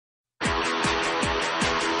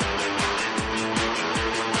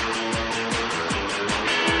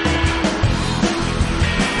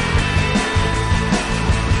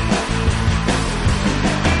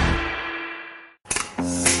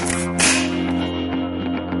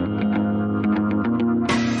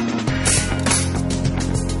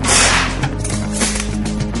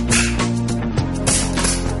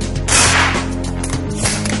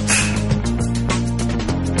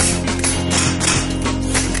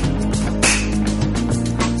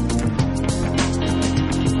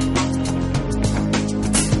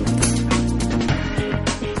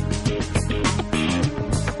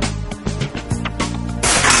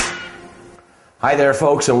Hi there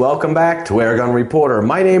folks, and welcome back to Airgun Reporter.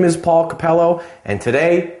 My name is Paul Capello, and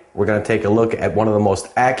today we're going to take a look at one of the most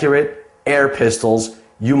accurate air pistols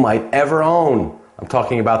you might ever own. I'm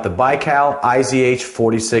talking about the Baikal IZH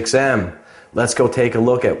 46M. Let's go take a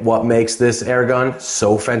look at what makes this airgun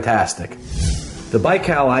so fantastic. The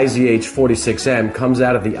Baikal IZH 46M comes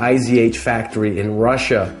out of the IZH factory in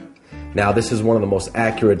Russia. Now, this is one of the most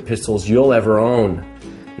accurate pistols you'll ever own.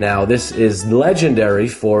 Now, this is legendary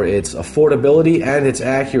for its affordability and its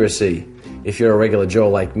accuracy. If you're a regular Joe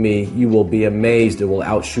like me, you will be amazed. It will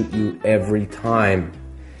outshoot you every time.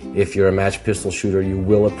 If you're a match pistol shooter, you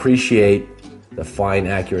will appreciate the fine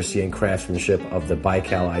accuracy and craftsmanship of the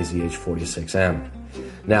Baikal IZH 46M.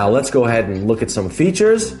 Now, let's go ahead and look at some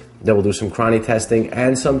features. Then we'll do some chrony testing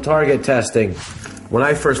and some target testing. When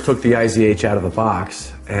I first took the IZH out of the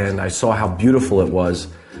box and I saw how beautiful it was,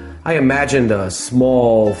 I imagined a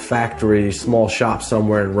small factory, small shop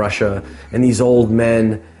somewhere in Russia, and these old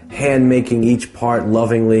men hand-making each part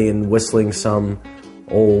lovingly and whistling some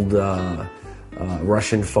old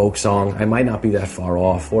Russian folk song. I might not be that far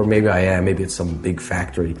off, or maybe I am. Maybe it's some big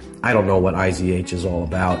factory. I don't know what IZH is all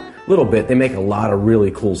about. A little bit. They make a lot of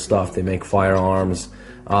really cool stuff. They make firearms,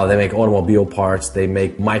 they make automobile parts, they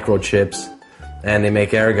make microchips, and they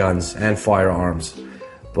make air guns and firearms.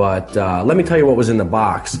 But let me tell you what was in the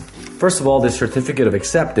box. First of all, this certificate of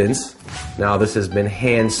acceptance. Now, this has been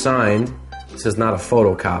hand-signed. This is not a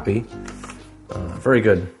photocopy. Very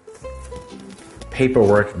good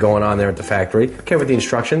paperwork going on there at the factory. Came with the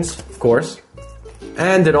instructions, of course.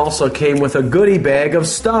 And it also came with a goodie bag of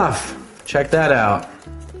stuff. Check that out.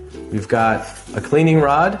 We've got a cleaning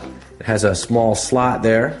rod. It has a small slot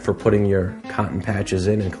there for putting your cotton patches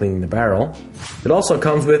in and cleaning the barrel. It also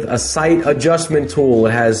comes with a sight adjustment tool.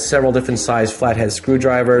 It has several different size flathead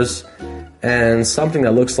screwdrivers and something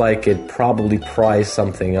that looks like it probably pries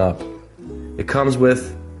something up. It comes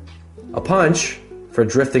with a punch for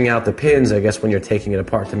drifting out the pins, I guess, when you're taking it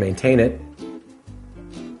apart to maintain it.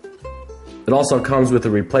 It also comes with a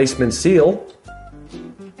replacement seal.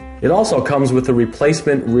 It also comes with a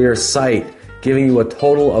replacement rear sight, giving you a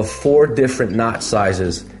total of 4 different notch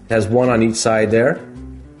sizes. It has one on each side there.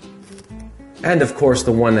 And of course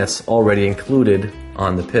the one that's already included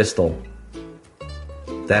on the pistol.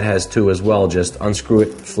 That has 2 as well. Just unscrew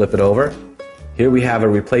it, flip it over. Here we have a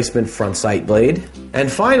replacement front sight blade.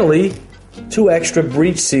 And finally, 2 extra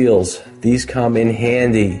breech seals. These come in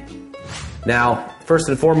handy. Now, first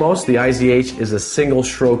and foremost, the IZH is a single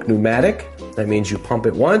stroke pneumatic. That means you pump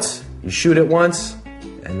it once, you shoot it once,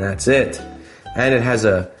 and that's it. And it has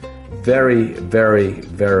a very, very,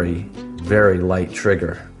 very, very light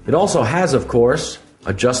trigger. It also has, of course,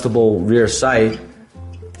 adjustable rear sight.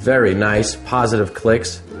 Very nice, positive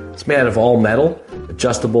clicks. It's made out of all metal,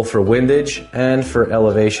 adjustable for windage and for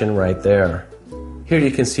elevation right there. Here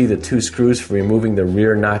you can see the 2 screws for removing the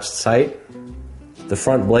rear notched sight. The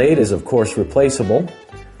front blade is, of course, replaceable.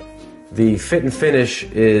 The fit and finish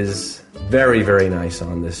is very, very nice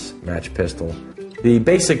on this match pistol. The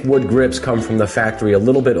basic wood grips come from the factory a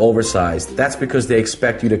little bit oversized. That's because they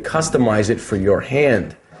expect you to customize it for your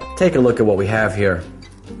hand. Take a look at what we have here.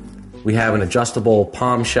 We have an adjustable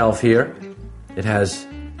palm shelf here. It has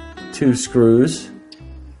 2 screws,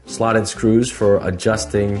 slotted screws for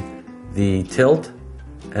adjusting the tilt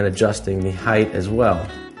and adjusting the height as well.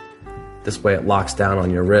 This way it locks down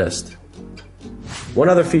on your wrist. One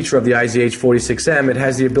other feature of the IZH 46M, it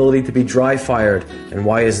has the ability to be dry fired. And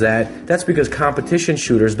why is that? That's because competition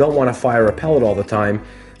shooters don't want to fire a pellet all the time.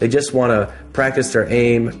 They just want to practice their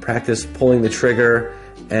aim, practice pulling the trigger,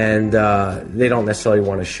 and they don't necessarily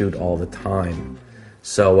want to shoot all the time.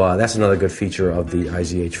 So that's another good feature of the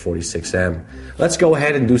IZH 46M. Let's go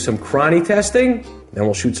ahead and do some chrony testing. Then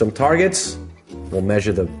we'll shoot some targets. We'll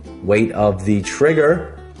measure the weight of the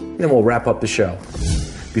trigger. Then we'll wrap up the show.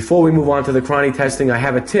 Before we move on to the chrony testing, I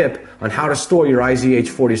have a tip on how to store your IZH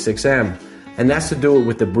 46M, and that's to do it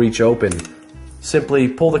with the breech open. Simply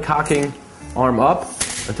pull the cocking arm up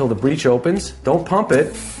until the breech opens. Don't pump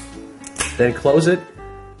it. Then close it.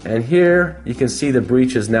 And here you can see the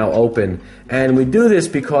breech is now open. And we do this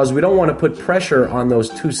because we don't want to put pressure on those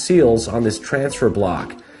 2 seals on this transfer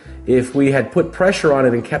block. If we had put pressure on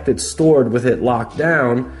it and kept it stored with it locked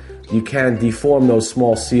down, you can deform those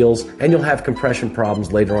small seals and you'll have compression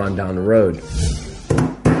problems later on down the road.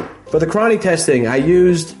 For the chrony testing, I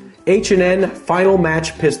used H&N Final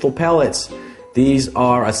Match pistol pellets. These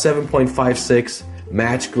are a 7.56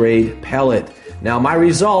 match grade pellet. Now my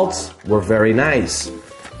results were very nice.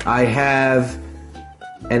 I have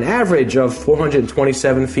an average of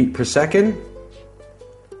 427 feet per second.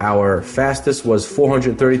 Our fastest was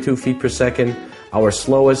 432 feet per second. Our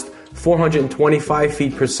slowest 425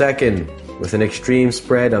 feet per second with an extreme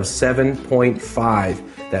spread of 7.5.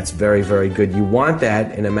 That's very, very good. You want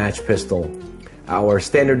that in a match pistol. Our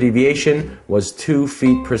standard deviation was 2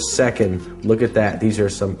 feet per second. Look at that. These are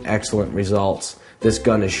some excellent results. This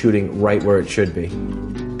gun is shooting right where it should be.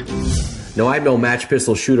 Now, I'm no match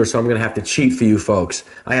pistol shooter, so I'm going to have to cheat for you folks.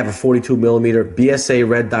 I have a 42 millimeter BSA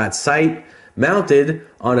red dot sight mounted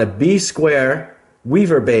on a B-square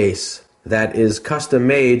Weaver base that is custom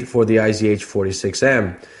made for the IZH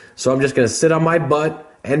 46M. So I'm just going to sit on my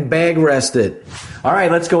butt and bag rest it. All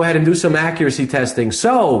right, let's go ahead and do some accuracy testing.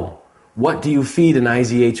 So, what do you feed an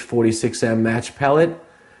IZH 46M match pellet?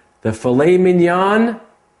 The filet mignon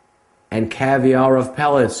and caviar of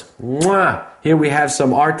pellets. Mwah! Here we have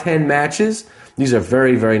some R10 matches. These are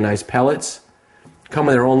very, very nice pellets. Come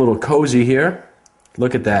in their own little cozy here.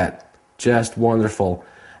 Look at that. Just wonderful.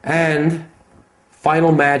 And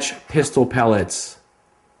final match pistol pellets.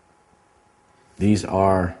 These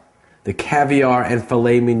are the caviar and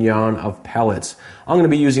filet mignon of pellets. I'm going to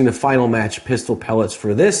be using the final match pistol pellets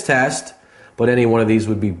for this test, but any one of these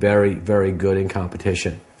would be very, very good in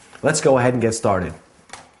competition. Let's go ahead and get started.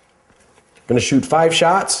 I'm going to shoot 5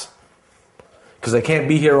 shots because I can't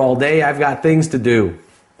be here all day. I've got things to do.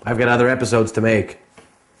 I've got other episodes to make.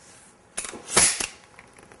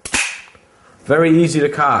 Very easy to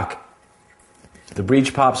cock. The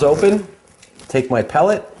breech pops open. Take my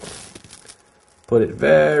pellet. Put it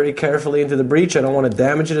very carefully into the breech. I don't want to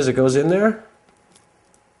damage it as it goes in there.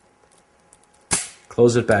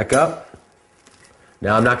 Close it back up.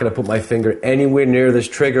 Now I'm not going to put my finger anywhere near this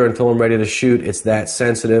trigger until I'm ready to shoot. It's that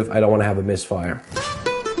sensitive. I don't want to have a misfire.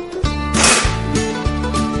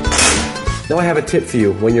 Now I have a tip for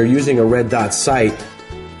you. When you're using a red dot sight,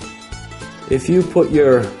 if you put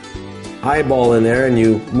your eyeball in there and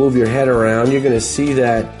you move your head around, you're going to see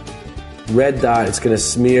that red dot. It's going to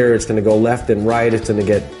smear, it's going to go left and right, it's going to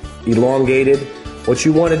get elongated. What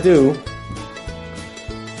you want to do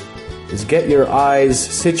is get your eyes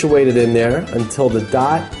situated in there until the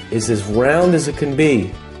dot is as round as it can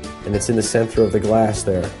be, and it's in the center of the glass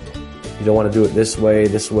there. You don't want to do it this way,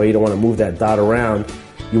 you don't want to move that dot around.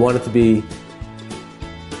 You want it to be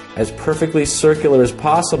as perfectly circular as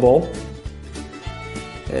possible,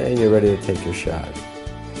 and you're ready to take your shot.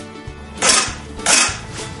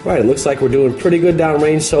 Right, it looks like we're doing pretty good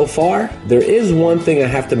downrange so far. There is one thing I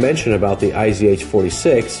have to mention about the IZH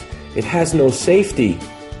 46. It has no safety.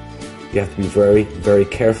 You have to be very, very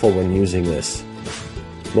careful when using this.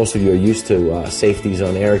 Most of you are used to safeties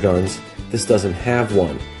on air guns. This doesn't have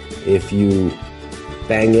one. If you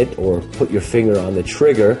bang it or put your finger on the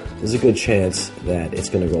trigger, there's a good chance that it's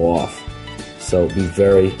going to go off. So be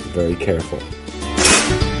very, very careful.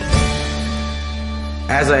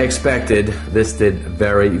 As I expected, this did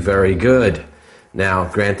very, very good. Now,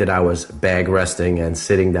 granted, I was bag resting and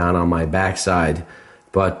sitting down on my backside,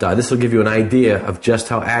 but this will give you an idea of just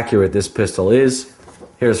how accurate this pistol is.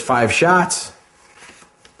 Here's 5 shots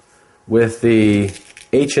with the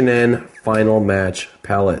H&N Final Match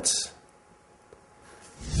pellets.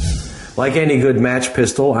 Like any good match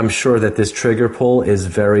pistol, I'm sure that this trigger pull is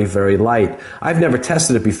very, very light. I've never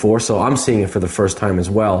tested it before, so I'm seeing it for the first time as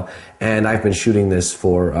well, and I've been shooting this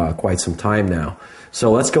for quite some time now.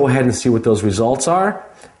 So let's go ahead and see what those results are,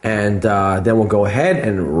 and then we'll go ahead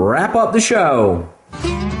and wrap up the show.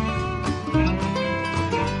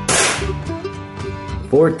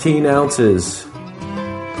 14 ounces.